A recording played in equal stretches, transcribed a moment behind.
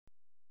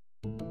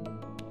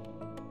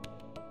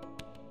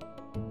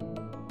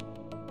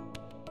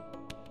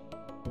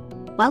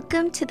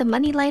Welcome to the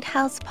Money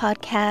Lighthouse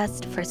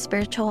podcast for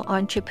spiritual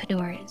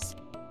entrepreneurs,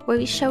 where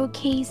we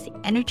showcase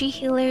energy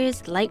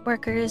healers,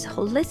 lightworkers,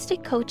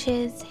 holistic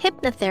coaches,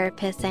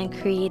 hypnotherapists, and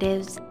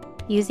creatives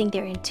using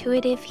their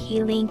intuitive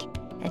healing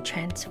and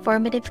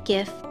transformative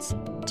gifts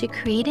to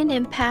create an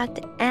impact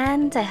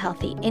and a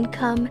healthy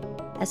income,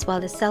 as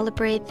well as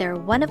celebrate their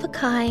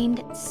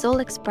one-of-a-kind,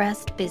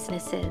 soul-expressed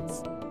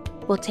businesses.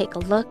 We'll take a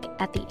look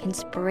at the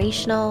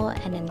inspirational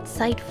and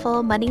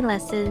insightful money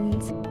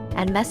lessons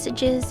and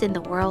messages in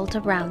the world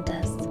around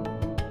us.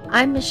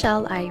 I'm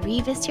Michelle I.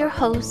 Rivas, your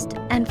host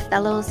and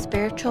fellow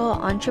spiritual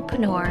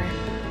entrepreneur,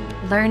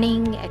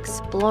 learning,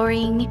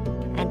 exploring,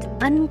 and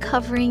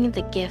uncovering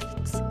the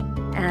gifts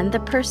and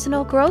the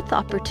personal growth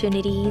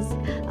opportunities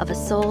of a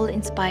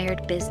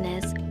soul-inspired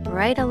business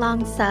right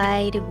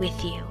alongside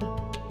with you.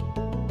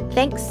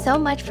 Thanks so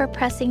much for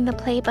pressing the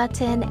play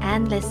button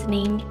and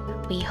listening.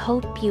 We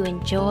hope you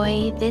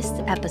enjoy this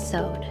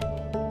episode.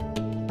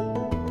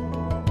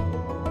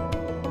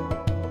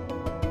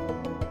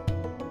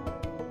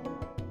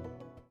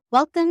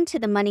 Welcome to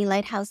the Money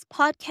Lighthouse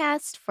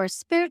podcast for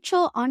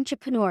spiritual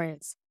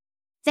entrepreneurs.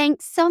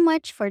 Thanks so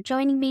much for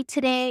joining me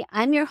today.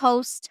 I'm your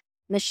host,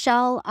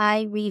 Michelle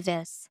I.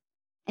 Rivas.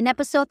 In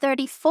episode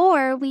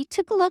 34, we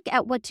took a look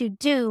at what to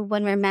do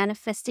when we're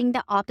manifesting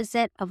the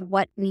opposite of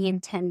what we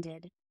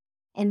intended.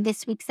 In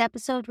this week's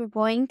episode, we're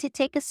going to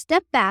take a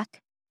step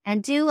back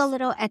and do a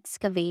little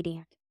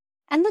excavating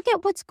and look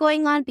at what's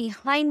going on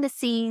behind the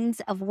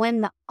scenes of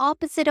when the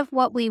opposite of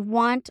what we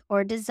want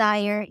or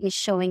desire is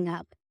showing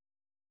up.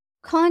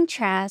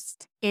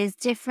 Contrast is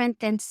different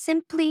than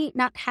simply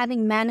not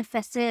having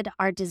manifested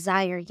our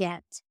desire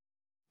yet.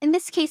 In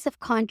this case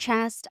of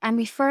contrast, I'm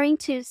referring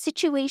to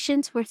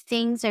situations where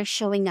things are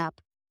showing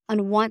up,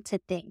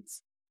 unwanted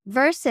things,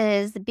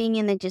 versus being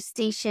in the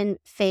gestation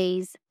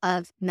phase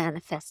of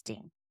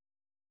manifesting.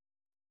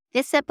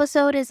 This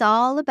episode is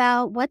all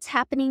about what's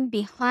happening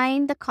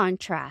behind the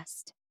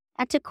contrast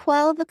and to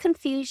quell the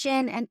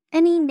confusion and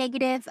any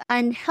negative,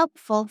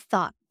 unhelpful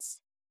thoughts.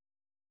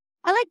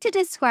 I like to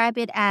describe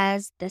it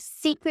as the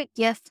secret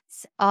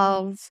gifts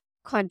of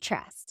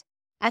contrast.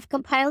 I've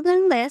compiled a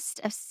list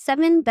of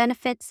 7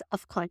 benefits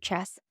of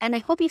contrast, and I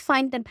hope you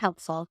find them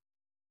helpful.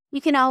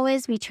 You can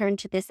always return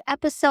to this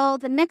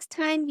episode the next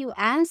time you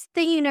ask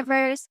the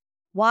universe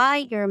why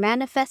you're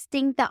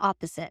manifesting the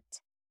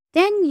opposite.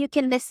 Then you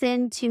can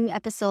listen to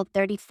episode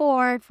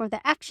 34 for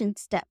the action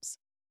steps,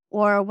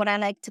 or what I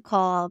like to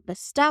call the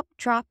stop,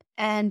 drop,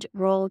 and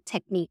roll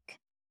technique.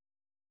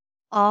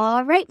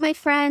 All right, my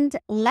friend,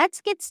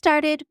 let's get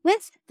started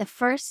with the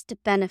first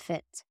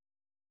benefit.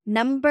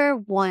 Number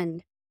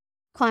 1,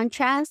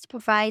 contrast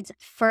provides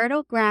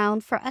fertile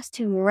ground for us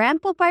to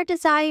ramp up our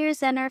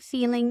desires and our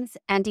feelings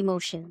and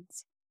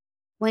emotions.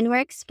 When we're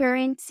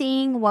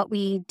experiencing what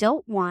we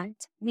don't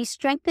want, we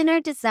strengthen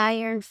our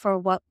desire for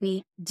what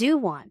we do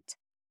want.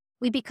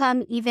 We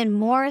become even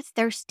more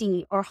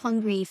thirsty or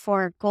hungry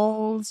for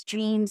goals,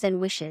 dreams, and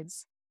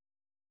wishes.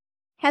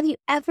 Have you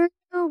ever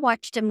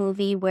watched a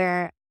movie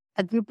where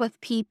a group of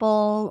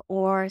people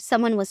or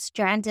someone was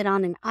stranded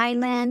on an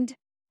island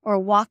or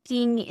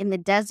walking in the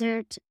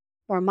desert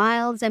for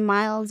miles and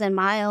miles and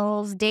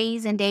miles,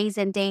 days and days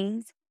and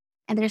days,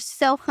 and they're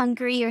so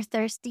hungry or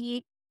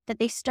thirsty that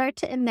they start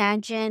to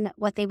imagine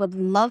what they would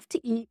love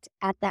to eat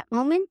at that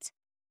moment?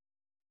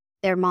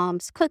 Their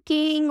mom's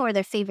cooking or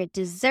their favorite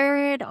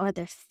dessert or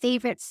their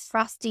favorite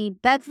frosty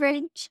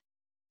beverage?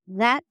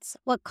 That's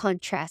what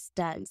contrast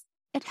does.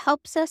 It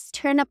helps us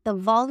turn up the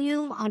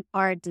volume on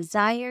our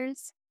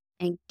desires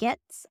and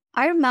gets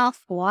our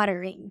mouth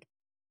watering.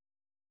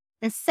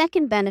 The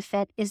second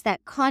benefit is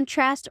that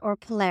contrast or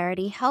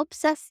polarity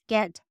helps us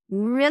get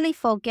really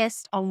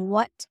focused on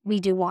what we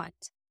do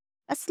want.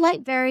 A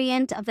slight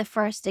variant of the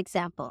first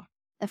example.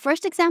 The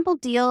first example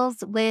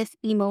deals with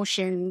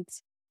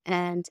emotions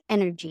and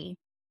energy.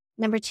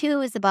 Number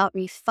 2 is about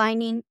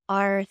refining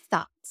our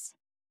thoughts,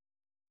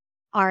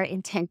 our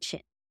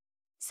intention.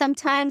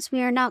 Sometimes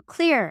we are not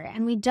clear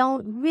and we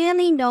don't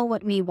really know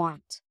what we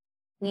want.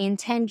 We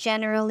intend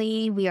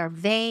generally, we are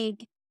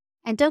vague,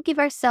 and don't give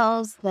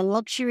ourselves the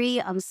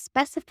luxury of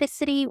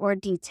specificity or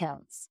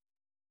details.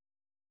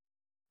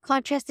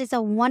 Contrast is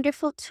a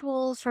wonderful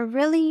tool for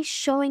really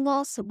showing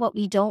us what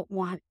we don't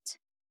want,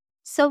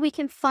 so we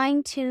can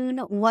fine-tune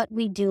what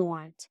we do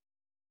want.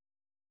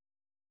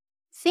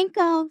 Think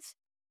of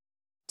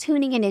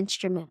tuning an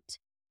instrument.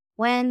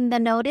 When the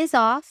note is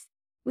off,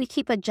 we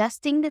keep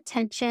adjusting the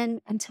tension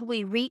until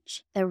we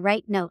reach the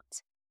right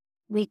note.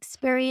 We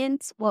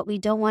experience what we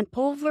don't want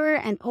over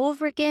and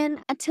over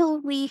again until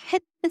we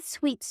hit the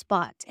sweet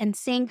spot and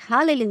sing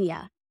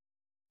hallelujah.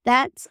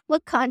 That's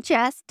what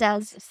contrast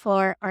does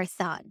for our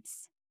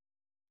thoughts.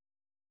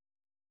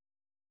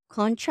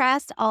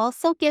 Contrast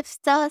also gifts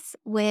us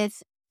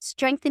with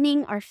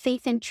strengthening our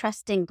faith and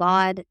trust in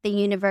God, the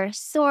universe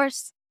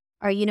source,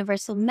 our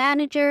universal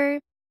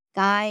manager,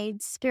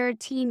 guide, spirit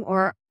team,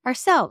 or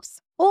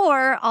ourselves,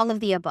 or all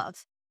of the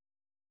above.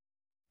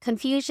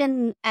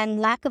 Confusion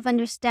and lack of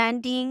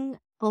understanding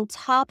on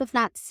top of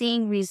not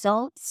seeing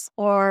results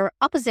or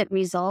opposite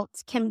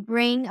results, can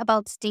bring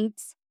about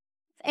states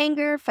of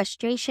anger,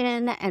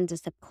 frustration, and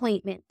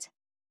disappointment,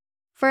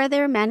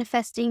 further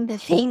manifesting the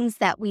things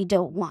that we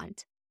don't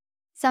want.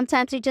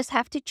 Sometimes we just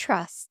have to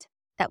trust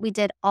that we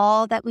did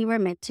all that we were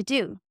meant to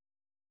do.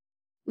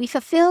 We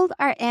fulfilled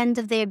our end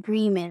of the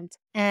agreement,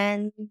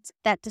 and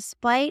that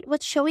despite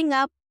what's showing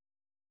up,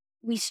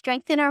 we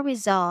strengthen our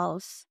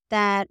resolves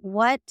that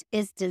what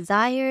is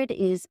desired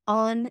is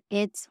on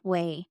its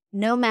way,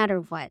 no matter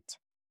what.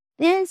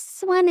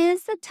 This one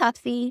is a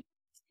toughie.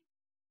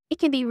 It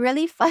can be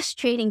really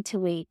frustrating to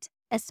wait,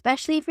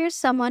 especially if you're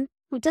someone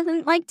who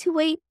doesn't like to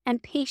wait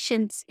and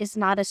patience is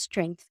not a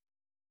strength.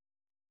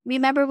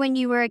 Remember when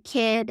you were a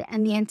kid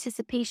and the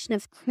anticipation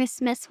of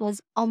Christmas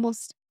was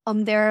almost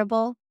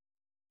unbearable?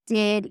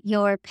 Did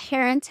your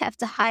parents have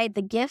to hide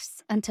the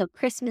gifts until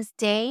Christmas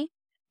Day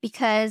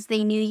because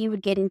they knew you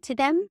would get into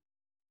them?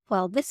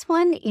 Well, this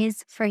one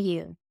is for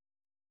you.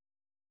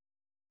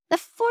 The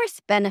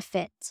fourth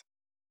benefit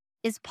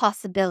is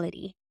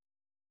possibility.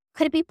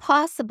 Could it be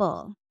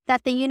possible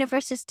that the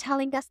universe is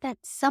telling us that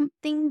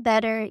something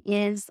better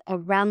is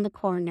around the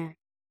corner,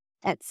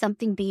 that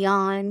something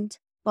beyond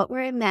what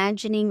we're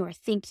imagining or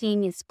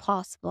thinking is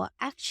possible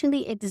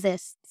actually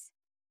exists?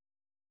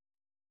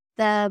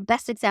 The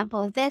best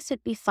example of this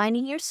would be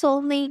finding your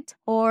soulmate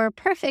or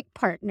perfect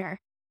partner.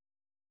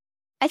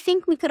 I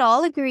think we could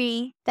all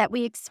agree that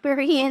we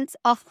experience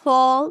a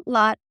whole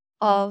lot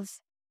of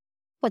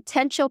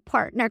potential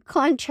partner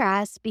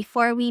contrast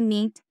before we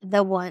meet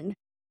the one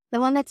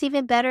that's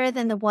even better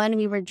than the one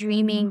we were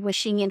dreaming,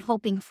 wishing, and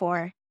hoping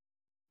for.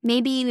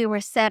 Maybe we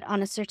were set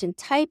on a certain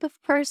type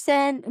of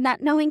person,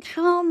 not knowing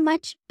how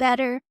much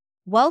better,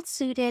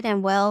 well-suited,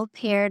 and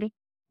well-paired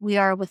we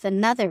are with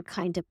another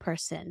kind of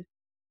person.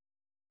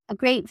 A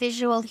great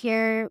visual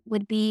here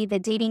would be the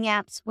dating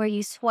apps where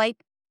you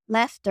swipe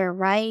left or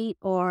right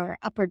or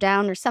up or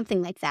down or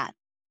something like that.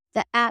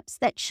 The apps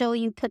that show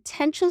you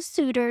potential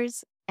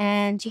suitors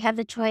and you have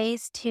the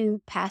choice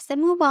to pass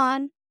and move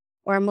on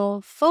or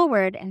move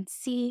forward and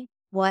see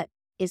what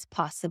is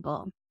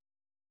possible.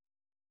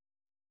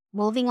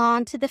 Moving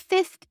on to the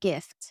fifth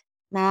gift.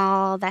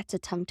 Now that's a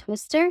tongue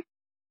twister.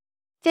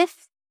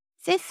 Fifth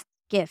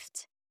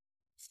gift.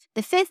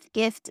 The fifth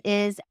gift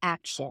is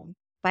action.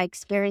 By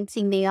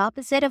experiencing the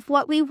opposite of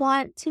what we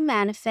want to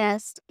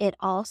manifest, it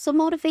also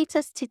motivates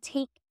us to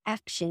take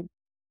action.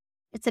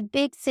 It's a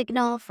big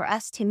signal for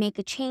us to make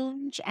a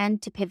change and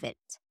to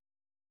pivot.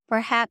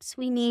 Perhaps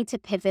we need to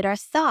pivot our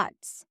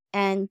thoughts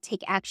and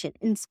take action,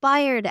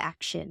 inspired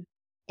action,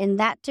 in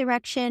that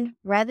direction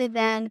rather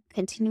than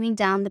continuing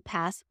down the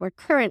path we're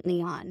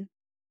currently on.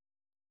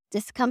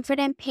 Discomfort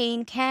and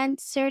pain can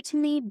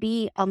certainly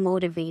be a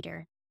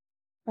motivator.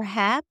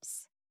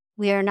 Perhaps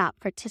we are not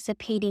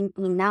participating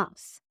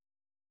enough.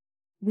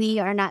 We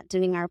are not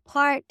doing our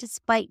part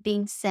despite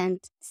being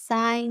sent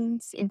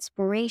signs,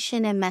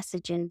 inspiration, and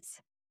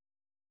messages.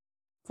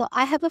 So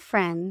I have a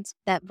friend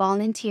that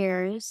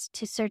volunteers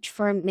to search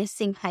for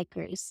missing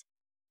hikers.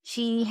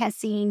 She has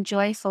seen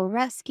joyful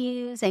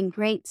rescues and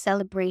great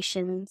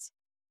celebrations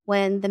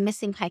when the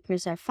missing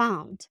hikers are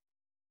found.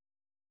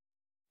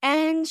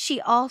 And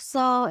she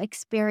also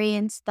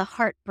experienced the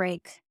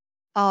heartbreak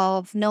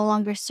of no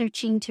longer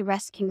searching to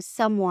rescue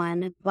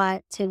someone,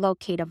 but to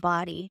locate a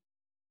body.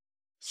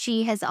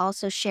 She has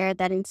also shared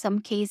that in some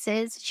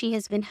cases, she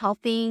has been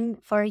helping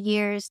for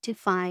years to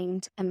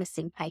find a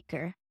missing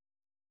hiker.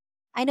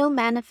 I know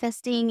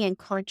manifesting and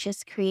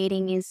conscious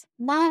creating is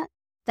not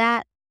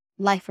that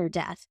life or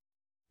death,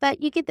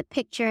 but you get the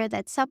picture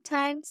that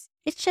sometimes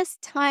it's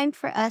just time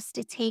for us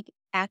to take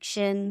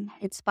action,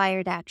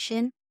 inspired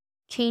action,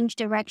 change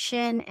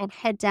direction, and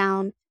head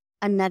down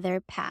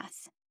another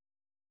path.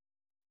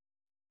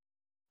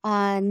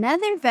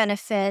 Another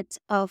benefit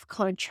of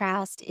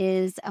contrast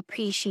is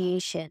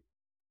appreciation.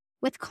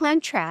 With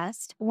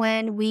contrast,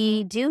 when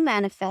we do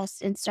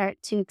manifest and start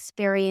to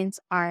experience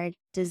our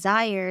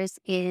desires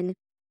in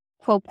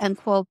quote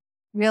unquote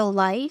real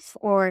life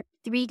or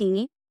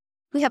 3D,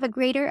 we have a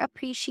greater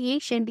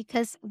appreciation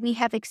because we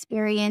have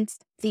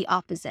experienced the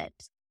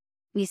opposite.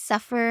 We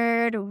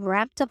suffered,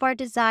 ramped up our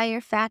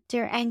desire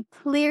factor, and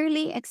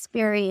clearly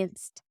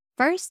experienced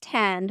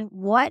firsthand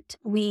what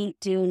we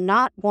do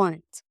not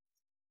want.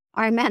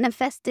 Our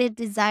manifested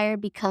desire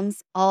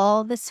becomes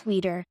all the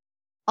sweeter,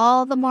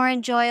 all the more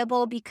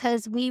enjoyable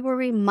because we were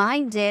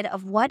reminded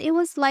of what it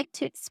was like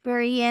to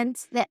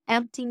experience the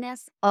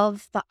emptiness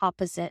of the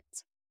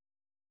opposite.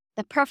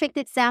 The perfect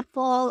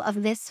example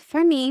of this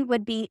for me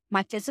would be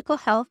my physical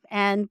health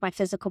and my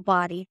physical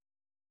body.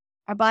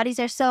 Our bodies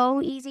are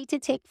so easy to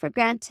take for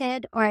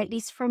granted, or at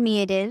least for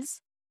me it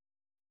is.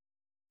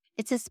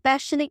 It's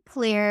especially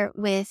clear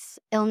with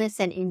illness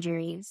and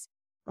injuries.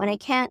 When I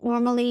can't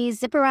normally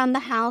zip around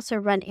the house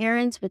or run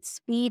errands with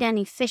speed and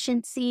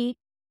efficiency,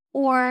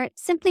 or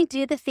simply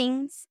do the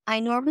things I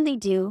normally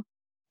do,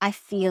 I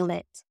feel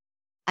it.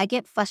 I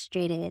get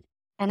frustrated,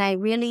 and I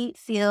really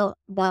feel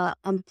the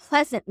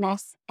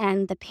unpleasantness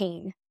and the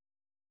pain.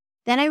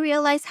 Then I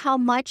realize how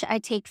much I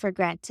take for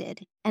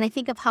granted, and I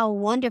think of how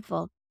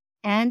wonderful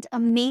and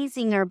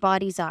amazing our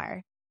bodies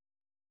are.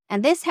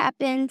 And this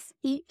happens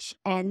each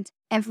and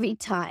every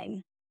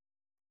time.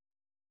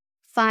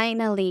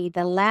 Finally,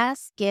 the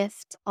last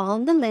gift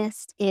on the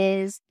list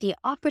is the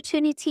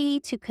opportunity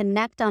to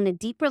connect on a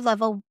deeper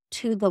level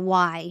to the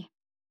why.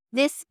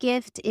 This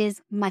gift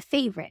is my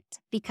favorite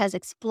because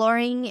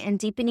exploring and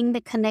deepening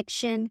the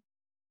connection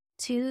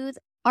to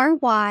our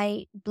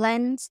why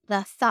blends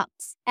the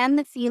thoughts and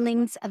the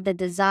feelings of the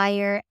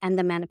desire and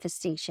the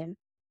manifestation.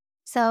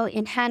 So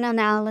in hand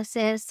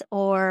analysis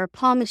or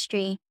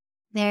palmistry,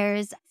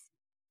 there's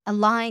a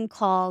line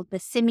called the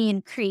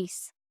simian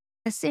crease.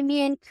 The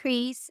simian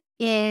crease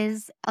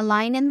is a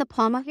line in the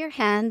palm of your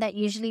hand that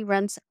usually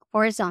runs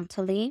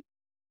horizontally.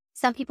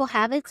 Some people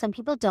have it, some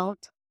people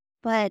don't.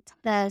 But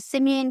the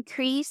simian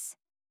crease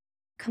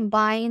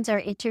combines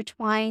or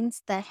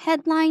intertwines the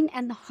headline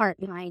and the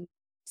heart line.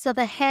 So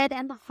the head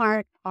and the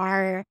heart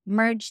are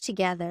merged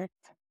together.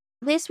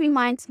 This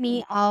reminds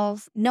me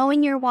of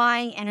knowing your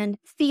why and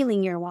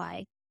feeling your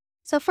why.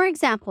 So for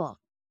example,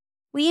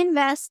 we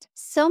invest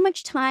so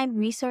much time,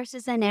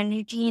 resources, and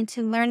energy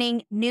into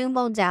learning new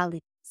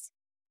modalities,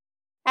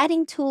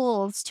 adding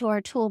tools to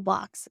our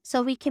toolbox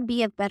so we can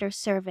be of better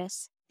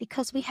service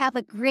because we have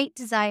a great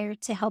desire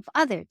to help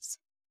others.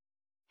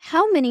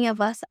 How many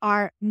of us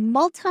are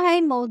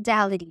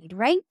multi-modality,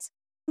 right?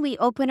 We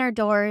open our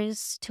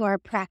doors to our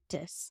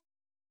practice.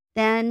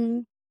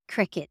 Then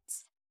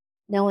crickets.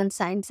 No one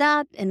signs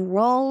up,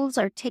 enrolls,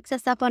 or takes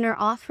us up on our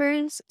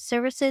offers,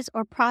 services,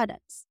 or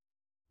products.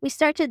 We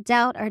start to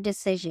doubt our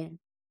decision.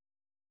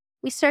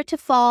 We start to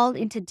fall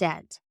into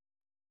debt.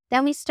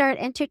 Then we start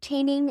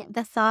entertaining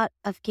the thought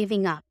of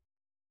giving up.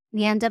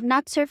 We end up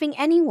not serving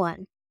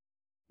anyone.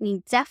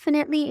 We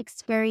definitely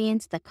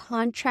experience the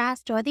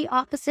contrast or the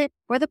opposite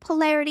or the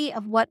polarity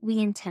of what we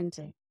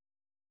intended.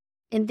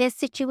 In this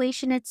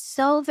situation, it's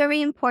so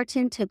very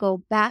important to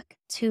go back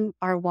to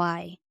our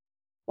why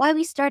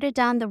we started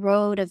down the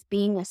road of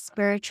being a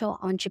spiritual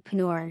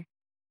entrepreneur.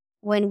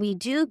 When we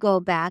do go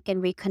back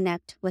and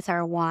reconnect with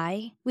our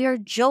why, we are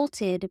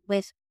jolted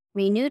with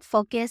renewed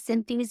focus,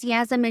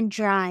 enthusiasm, and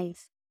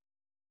drive.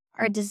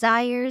 Our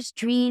desires,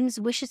 dreams,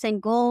 wishes,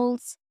 and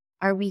goals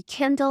are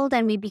rekindled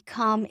and we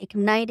become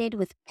ignited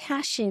with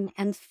passion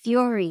and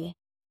fury.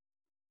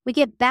 We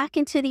get back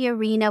into the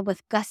arena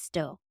with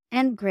gusto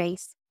and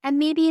grace and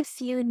maybe a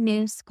few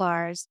new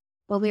scars,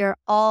 but we are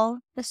all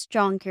the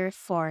stronger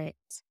for it.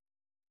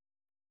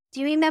 Do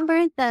you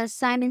remember the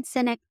Simon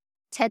Sinek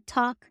TED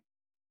Talk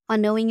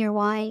on knowing your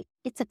why?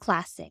 It's a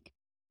classic.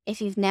 If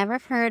you've never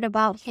heard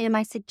about him,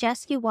 I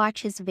suggest you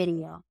watch his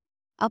video.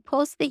 I'll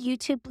post the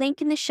YouTube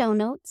link in the show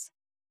notes.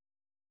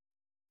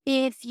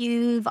 If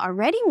you've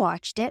already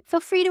watched it, feel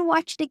free to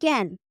watch it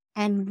again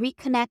and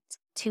reconnect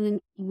to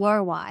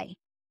your why.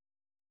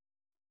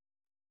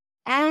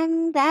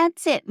 And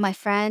that's it, my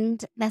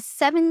friend. The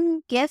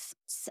 7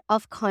 gifts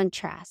of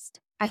contrast.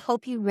 I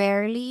hope you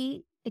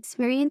rarely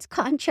experience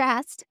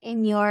contrast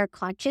in your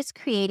conscious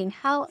creating.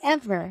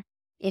 However,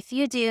 if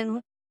you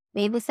do,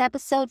 may this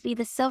episode be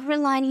the silver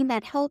lining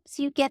that helps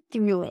you get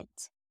through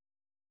it.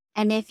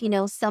 And if you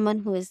know someone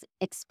who is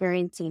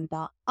experiencing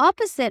the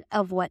opposite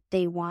of what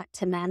they want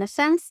to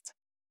manifest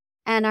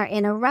and are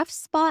in a rough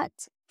spot,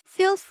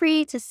 feel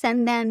free to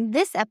send them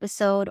this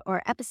episode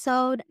or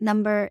episode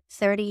number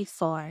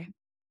 34.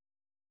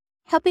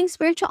 Helping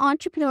spiritual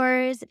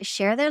entrepreneurs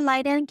share their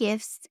light and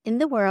gifts in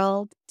the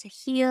world to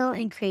heal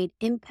and create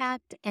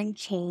impact and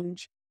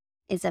change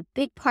is a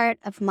big part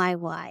of my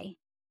why.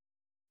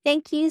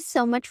 Thank you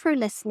so much for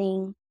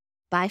listening.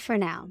 Bye for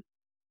now.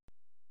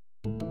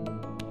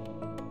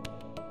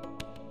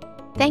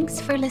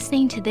 Thanks for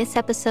listening to this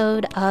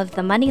episode of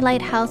the Money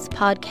Lighthouse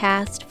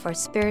podcast for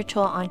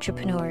spiritual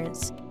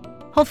entrepreneurs.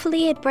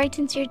 Hopefully it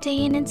brightens your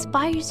day and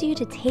inspires you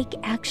to take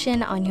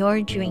action on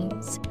your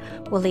dreams.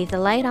 We'll leave the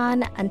light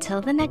on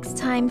until the next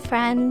time,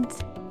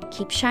 friends.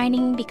 Keep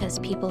shining because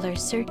people are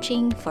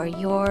searching for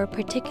your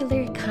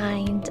particular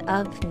kind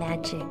of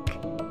magic.